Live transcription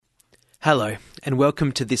Hello, and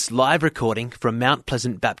welcome to this live recording from Mount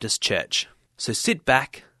Pleasant Baptist Church. So sit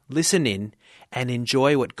back, listen in, and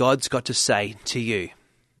enjoy what God's got to say to you.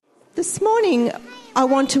 This morning, I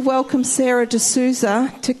want to welcome Sarah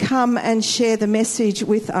D'Souza to come and share the message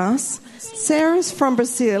with us. Sarah's from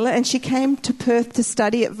Brazil, and she came to Perth to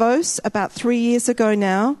study at VOS about 3 years ago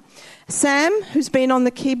now. Sam, who's been on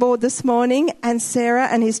the keyboard this morning, and Sarah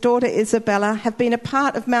and his daughter Isabella have been a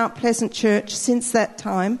part of Mount Pleasant Church since that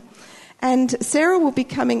time. And Sarah will be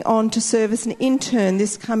coming on to serve as an intern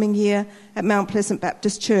this coming year at Mount Pleasant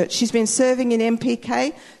Baptist Church. She's been serving in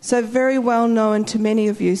MPK, so very well known to many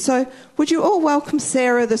of you. So would you all welcome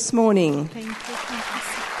Sarah this morning? Thank you.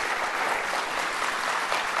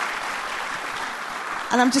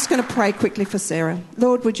 And I'm just going to pray quickly for Sarah.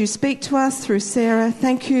 Lord, would you speak to us through Sarah?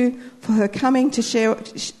 Thank you for her coming to share,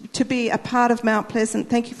 to be a part of Mount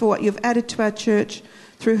Pleasant. Thank you for what you've added to our church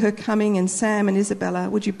through her coming, and Sam and Isabella.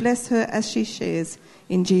 Would you bless her as she shares?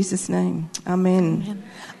 In Jesus' name. Amen. Amen.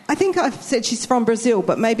 I think I've said she's from Brazil,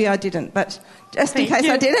 but maybe I didn't. But just in case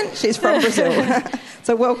I didn't, she's from Brazil.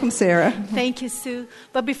 So welcome, Sarah. Thank you, Sue.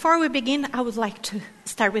 But before we begin, I would like to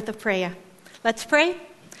start with a prayer. Let's pray.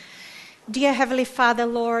 Dear Heavenly Father,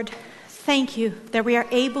 Lord, thank you that we are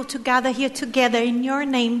able to gather here together in your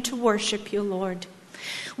name to worship you, Lord.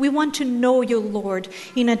 We want to know you, Lord,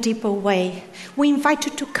 in a deeper way. We invite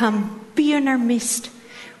you to come, be in our midst.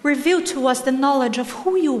 Reveal to us the knowledge of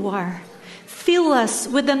who you are. Fill us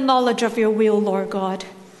with the knowledge of your will, Lord God.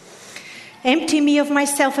 Empty me of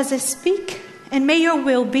myself as I speak, and may your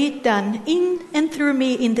will be done in and through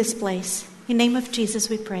me in this place. In the name of Jesus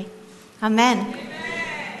we pray. Amen.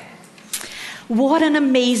 What an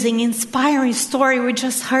amazing, inspiring story we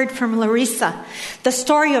just heard from Larissa. The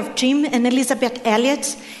story of Jim and Elizabeth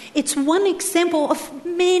Elliot. It's one example of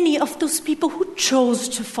many of those people who chose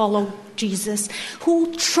to follow Jesus,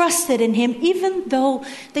 who trusted in him even though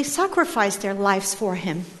they sacrificed their lives for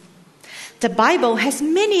him. The Bible has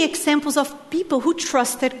many examples of people who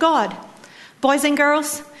trusted God. Boys and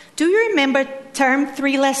girls, do you remember term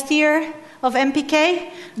 3 last year of MPK?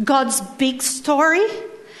 God's big story?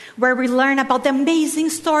 Where we learn about the amazing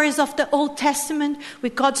stories of the Old Testament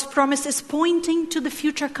with God's promises pointing to the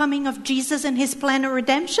future coming of Jesus and his plan of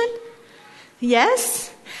redemption?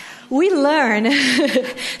 Yes? We learn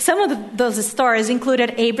some of those stories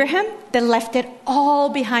included Abraham that left it all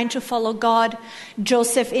behind to follow God,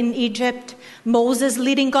 Joseph in Egypt, Moses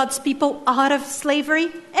leading God's people out of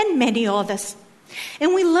slavery, and many others.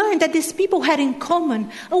 And we learned that these people had in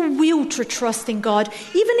common a will to trust in God,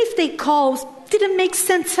 even if their calls didn't make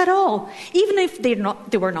sense at all, even if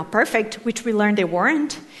they were not perfect, which we learned they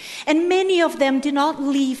weren't. And many of them did not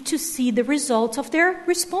live to see the results of their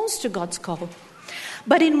response to God's call.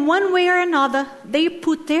 But in one way or another, they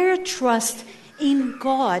put their trust in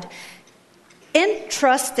God and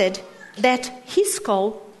trusted that his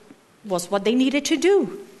call was what they needed to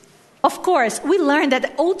do. Of course, we learned that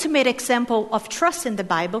the ultimate example of trust in the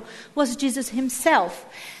Bible was Jesus himself,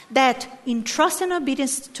 that in trust and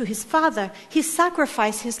obedience to his Father, he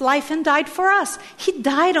sacrificed his life and died for us. He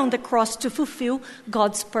died on the cross to fulfill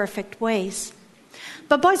God's perfect ways.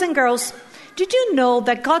 But boys and girls, did you know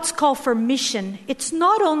that God's call for mission, it's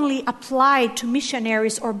not only applied to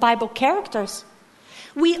missionaries or Bible characters?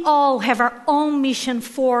 We all have our own mission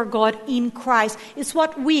for God in Christ. It's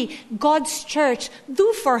what we, God's church,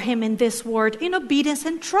 do for him in this world in obedience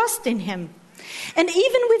and trust in him. And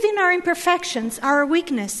even within our imperfections, our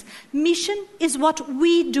weakness, mission is what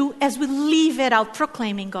we do as we live it out,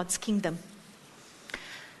 proclaiming God's kingdom.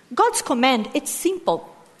 God's command, it's simple.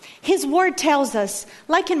 His word tells us,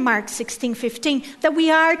 like in Mark 16:15, that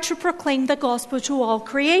we are to proclaim the gospel to all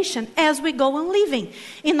creation as we go on living.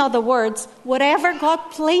 In other words, whatever God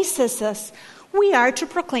places us, we are to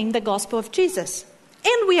proclaim the gospel of Jesus.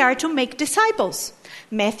 And we are to make disciples.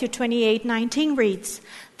 Matthew 28:19 reads,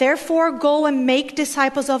 "Therefore go and make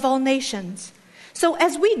disciples of all nations." So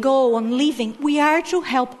as we go on living, we are to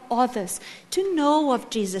help others to know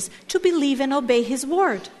of Jesus, to believe and obey his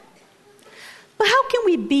word. But how can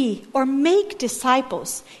we be or make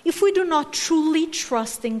disciples if we do not truly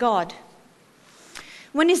trust in God?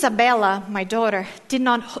 When Isabella, my daughter, did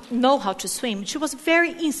not know how to swim, she was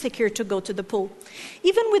very insecure to go to the pool,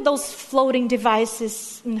 even with those floating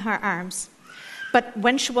devices in her arms. But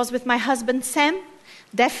when she was with my husband, Sam,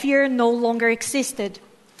 that fear no longer existed.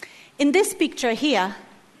 In this picture here,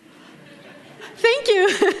 thank you,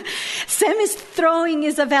 Sam is throwing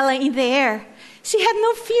Isabella in the air. She had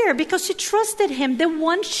no fear because she trusted him, the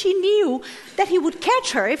one she knew that he would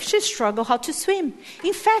catch her if she struggled how to swim.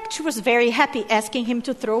 In fact, she was very happy asking him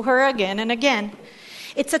to throw her again and again.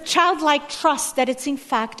 It's a childlike trust that it's in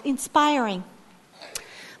fact inspiring.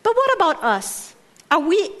 But what about us? Are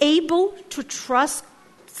we able to trust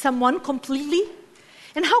someone completely?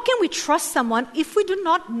 And how can we trust someone if we do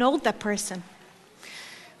not know that person?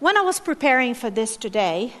 When I was preparing for this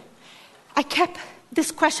today,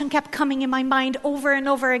 this question kept coming in my mind over and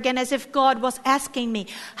over again, as if God was asking me,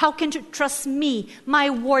 how can you trust me, my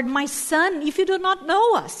word, my son, if you do not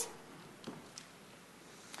know us?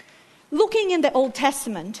 Looking in the Old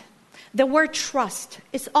Testament, the word trust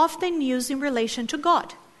is often used in relation to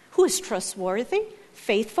God, who is trustworthy,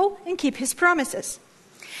 faithful, and keep his promises.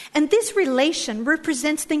 And this relation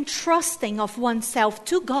represents the entrusting of oneself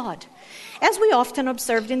to God, as we often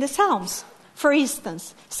observed in the Psalms. For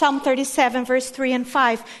instance, Psalm 37, verse 3 and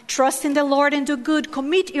 5, trust in the Lord and do good,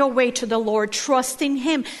 commit your way to the Lord, trust in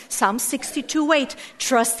him. Psalm 62, 8,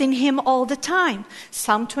 trust in him all the time.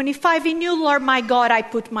 Psalm 25, in you, Lord my God, I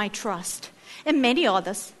put my trust. And many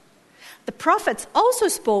others. The prophets also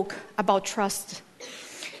spoke about trust.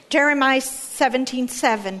 Jeremiah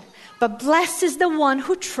 17:7, but blessed is the one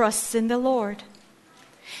who trusts in the Lord.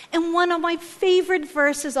 And one of my favorite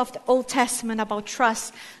verses of the Old Testament about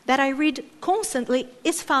trust that I read constantly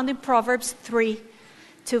is found in Proverbs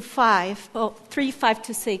 3:5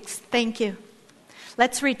 to 6. Thank you.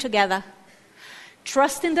 Let's read together.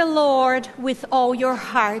 Trust in the Lord with all your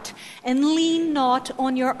heart and lean not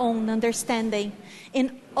on your own understanding.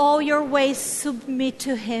 In all your ways submit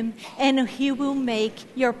to him and he will make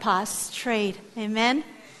your paths straight. Amen.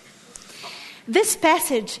 This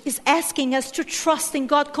passage is asking us to trust in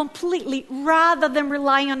God completely rather than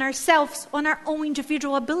relying on ourselves, on our own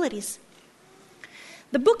individual abilities.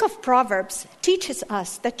 The book of Proverbs teaches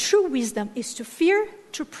us that true wisdom is to fear,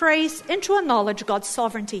 to praise, and to acknowledge God's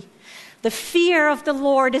sovereignty. The fear of the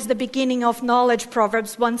Lord is the beginning of knowledge.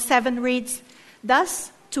 Proverbs 1:7 reads,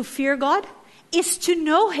 thus, to fear God is to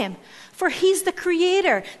know him, for he's the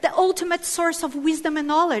creator, the ultimate source of wisdom and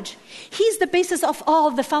knowledge. He's the basis of all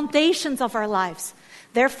the foundations of our lives.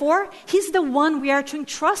 Therefore, he's the one we are to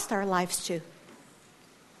entrust our lives to. And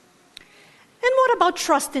what about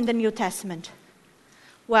trust in the New Testament?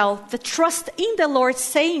 Well, the trust in the Lord's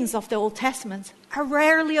sayings of the Old Testament are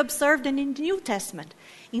rarely observed in the New Testament.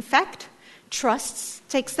 In fact, trust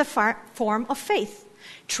takes the form of faith.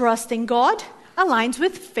 Trust in God aligns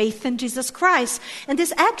with faith in Jesus Christ. And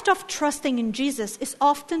this act of trusting in Jesus is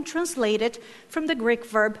often translated from the Greek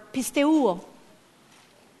verb pisteuo.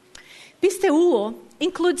 Pisteuo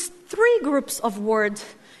includes 3 groups of words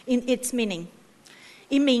in its meaning.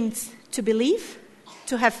 It means to believe,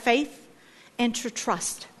 to have faith, and to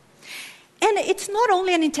trust. And it's not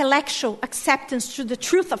only an intellectual acceptance to the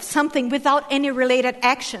truth of something without any related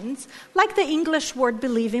actions, like the English word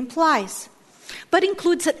believe implies, but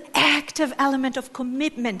includes an active element of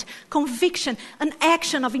commitment, conviction, an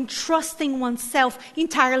action of entrusting oneself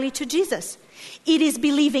entirely to Jesus. It is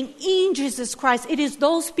believing in Jesus Christ. It is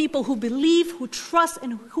those people who believe, who trust,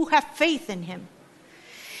 and who have faith in him.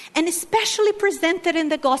 And especially presented in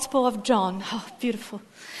the Gospel of John. Oh, beautiful.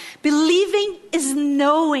 Believing is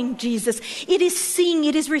knowing Jesus. It is seeing,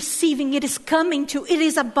 it is receiving, it is coming to, it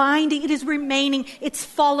is abiding, it is remaining, it's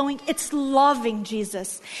following, it's loving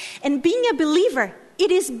Jesus. And being a believer,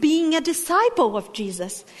 it is being a disciple of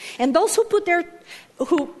Jesus. And those who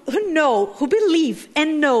who believe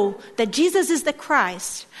and know that Jesus is the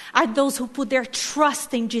Christ are those who put their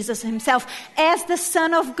trust in Jesus himself as the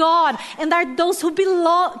Son of God, and are those who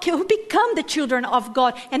become the children of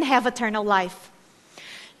God and have eternal life.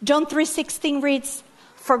 John 3:16 reads,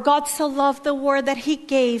 for God so loved the world that he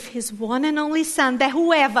gave his one and only Son, that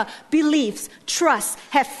whoever believes, trusts,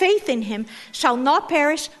 have faith in him shall not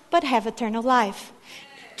perish but have eternal life.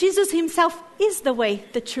 Jesus himself is the way,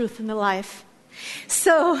 the truth, and the life.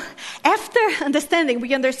 So after understanding,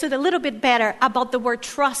 we understood a little bit better about the word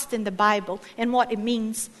trust in the Bible and what it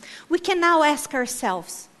means. We can now ask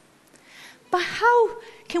ourselves, but how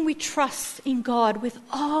can we trust in God with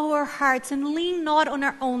all our hearts and lean not on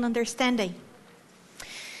our own understanding?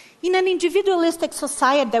 In an individualistic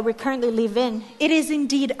society that we currently live in, it is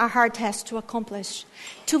indeed a hard task to accomplish.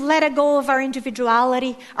 To let go of our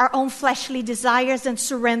individuality, our own fleshly desires, and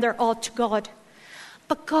surrender all to God.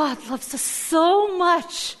 But God loves us so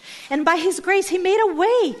much, and by his grace, he made a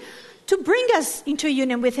way to bring us into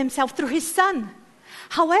union with himself through his Son.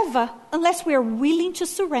 However, unless we are willing to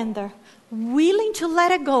surrender, willing to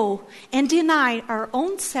let it go, and deny our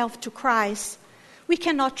own self to Christ, we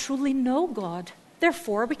cannot truly know God.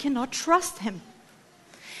 Therefore, we cannot trust him.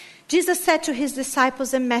 Jesus said to his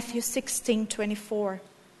disciples in Matthew 16:24,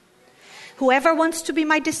 whoever wants to be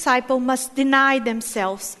my disciple must deny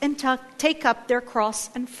themselves and take up their cross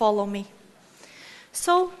and follow me.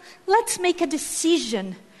 So let's make a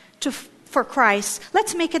decision for Christ.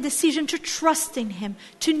 Let's make a decision to trust in Him,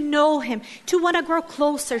 to know Him, to want to grow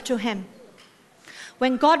closer to Him.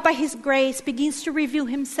 When God, by His grace, begins to reveal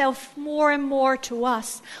Himself more and more to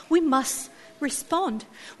us, we must respond.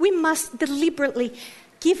 We must deliberately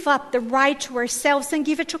give up the right to ourselves and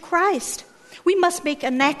give it to Christ. We must make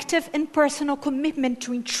an active and personal commitment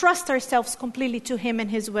to entrust ourselves completely to Him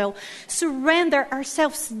and His will. Surrender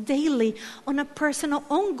ourselves daily on a personal,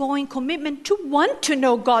 ongoing commitment to want to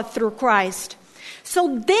know God through Christ.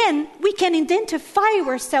 So then we can identify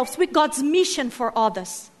ourselves with God's mission for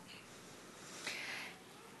others.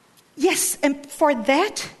 Yes, and for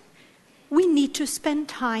that, we need to spend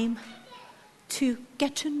time to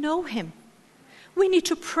get to know Him. We need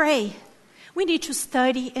to pray. We need to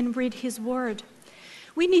study and read His Word.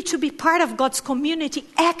 We need to be part of God's community,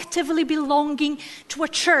 actively belonging to a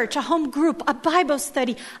church, a home group, a Bible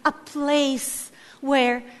study, a place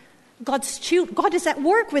where God is at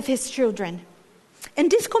work with His children. And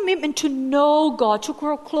this commitment to know God, to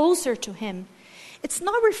grow closer to Him, it's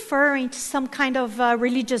not referring to some kind of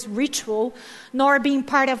religious ritual, nor being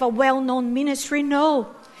part of a well-known ministry.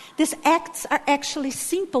 No. These acts are actually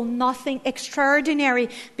simple, nothing extraordinary,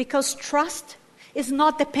 because trust is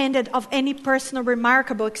not dependent of any personal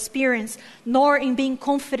remarkable experience, nor in being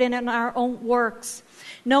confident in our own works.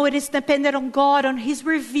 No, it is dependent on God, on His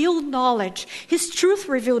revealed knowledge, His truth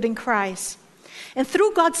revealed in Christ. And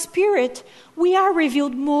through God's Spirit, we are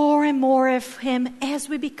revealed more and more of Him as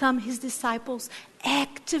we become His disciples,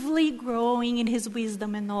 actively growing in His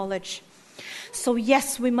wisdom and knowledge. So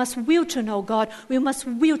yes, we must will to know God. We must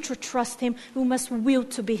will to trust Him. We must will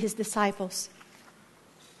to be His disciples.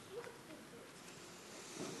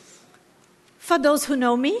 For those who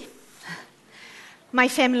know me, my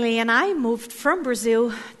family and I moved from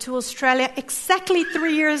Brazil to Australia exactly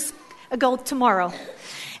 3 years ago tomorrow.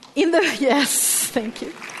 Yes, thank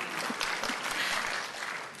you.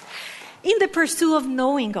 In the pursuit of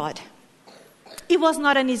knowing God. It was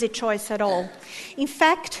not an easy choice at all. In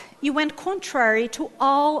fact, it went contrary to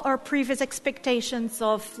all our previous expectations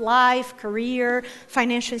of life, career,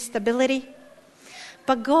 financial stability.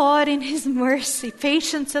 But God, in His mercy,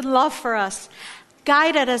 patience, and love for us,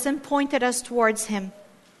 guided us and pointed us towards Him.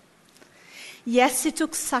 Yes, it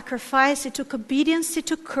took sacrifice, it took obedience, it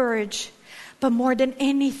took courage. But more than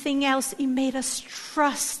anything else, it made us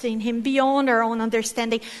trust in Him beyond our own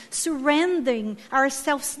understanding, surrendering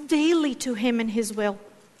ourselves daily to Him and His will.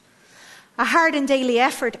 A hard and daily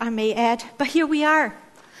effort, I may add, but here we are.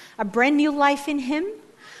 A brand new life in Him,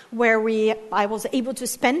 where I was able to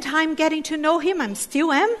spend time getting to know Him. I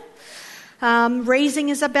still am. Raising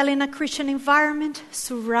Isabel in a Christian environment,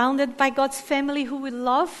 surrounded by God's family who we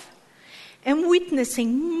love, and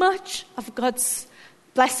witnessing much of God's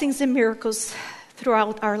blessings and miracles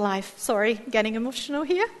throughout our life. Sorry, getting emotional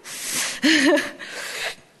here.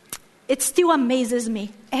 It still amazes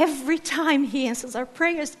me. Every time He answers our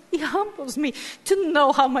prayers, He humbles me to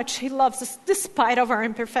know how much He loves us despite of our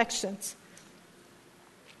imperfections.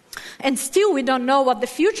 And still we don't know what the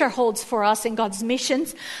future holds for us in God's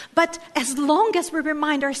missions. But as long as we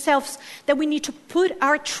remind ourselves that we need to put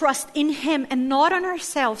our trust in Him and not on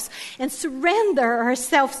ourselves, and surrender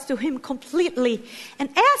ourselves to Him completely, and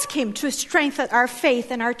ask Him to strengthen our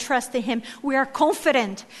faith and our trust in Him, we are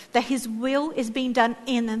confident that His will is being done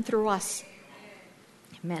in and through us.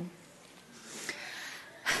 Amen.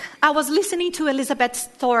 I was listening to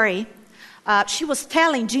Elizabeth's story. She was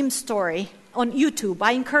telling Jim's story on YouTube.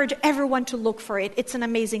 I encourage everyone to look for it. It's an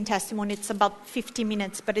amazing testimony. It's about 50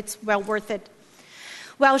 minutes, but it's well worth it.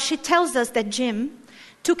 Well, she tells us that Jim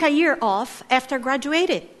took a year off after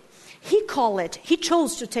graduating. He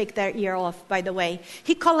chose to take that year off, by the way.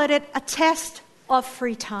 He called it a test of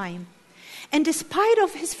free time. And despite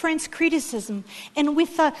of his friends' criticism, and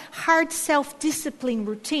with a hard self-discipline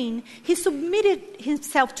routine, he submitted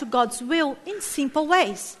himself to God's will in simple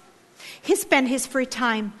ways. He spent his free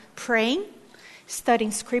time praying,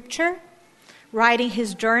 studying scripture, writing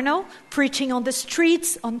his journal, preaching on the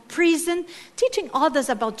streets, on prison, teaching others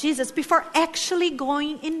about Jesus before actually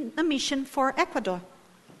going in a mission for Ecuador.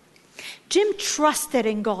 Jim trusted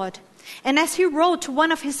in God. And as he wrote to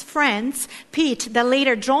one of his friends, Pete, that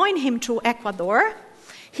later joined him to Ecuador,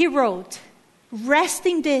 he wrote, "Rest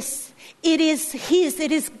in this. It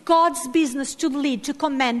is God's business to lead, to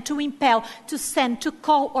command, to impel, to send, to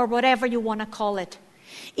call, or whatever you want to call it.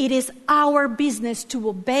 It is our business to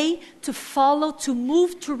obey, to follow, to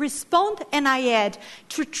move, to respond, and I add,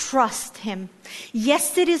 to trust Him.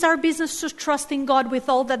 Yes, it is our business to trust in God with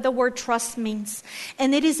all that the word trust means.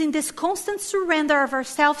 And it is in this constant surrender of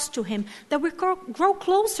ourselves to Him that we grow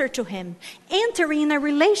closer to Him, entering in a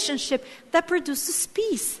relationship that produces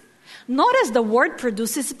peace. Not as the word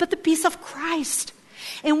produces, but the peace of Christ.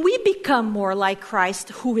 And we become more like Christ,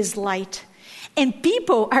 who is light. And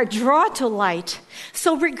people are drawn to light.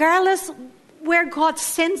 So regardless where God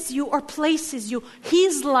sends you or places you,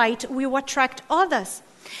 His light will attract others.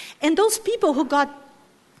 And those people who God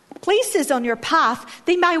places on your path,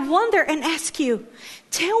 they might wonder and ask you,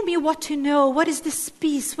 tell me what to know. What is this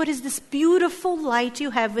peace? What is this beautiful light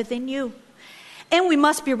you have within you? And we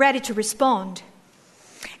must be ready to respond.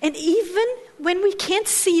 And even when we can't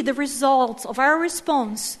see the results of our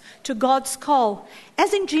response to God's call,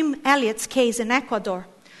 as in Jim Elliot's case in Ecuador,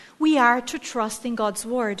 we are to trust in God's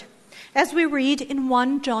word. As we read in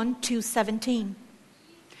 1 John 2:17,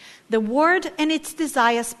 the word and its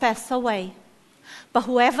desires pass away, but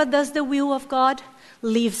whoever does the will of God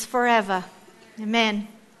lives forever. Amen.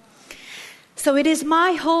 So it is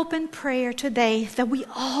my hope and prayer today that we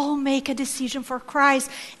all make a decision for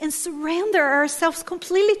Christ and surrender ourselves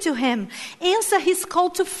completely to Him. Answer His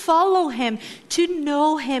call to follow Him, to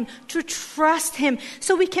know Him, to trust Him,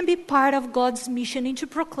 so we can be part of God's mission into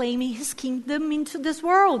proclaiming His kingdom into this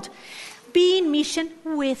world. Be in mission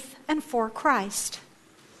with and for Christ.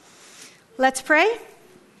 Let's pray.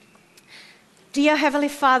 Dear Heavenly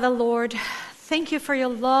Father, Lord, thank you for your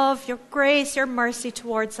love, your grace, your mercy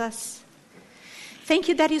towards us. Thank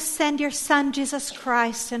you that you sent your Son, Jesus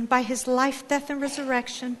Christ, and by His life, death, and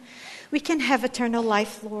resurrection, we can have eternal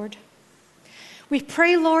life, Lord. We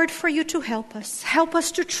pray, Lord, for you to help us. Help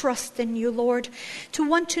us to trust in you, Lord, to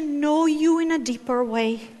want to know you in a deeper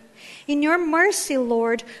way. In your mercy,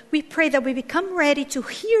 Lord, we pray that we become ready to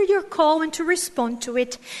hear your call and to respond to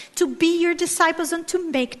it, to be your disciples and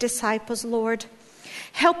to make disciples, Lord.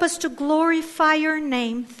 Help us to glorify your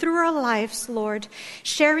name through our lives, Lord,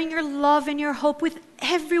 sharing your love and your hope with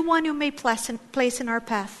everyone you may place in our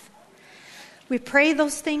path. We pray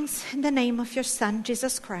those things in the name of your Son,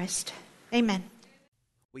 Jesus Christ. Amen.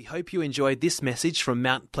 We hope you enjoyed this message from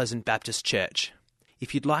Mount Pleasant Baptist Church.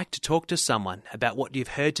 If you'd like to talk to someone about what you've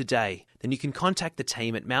heard today, then you can contact the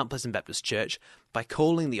team at Mount Pleasant Baptist Church by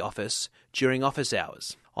calling the office during office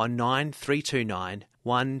hours on 9329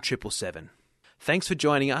 1777. Thanks for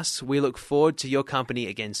joining us. We look forward to your company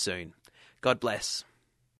again soon. God bless.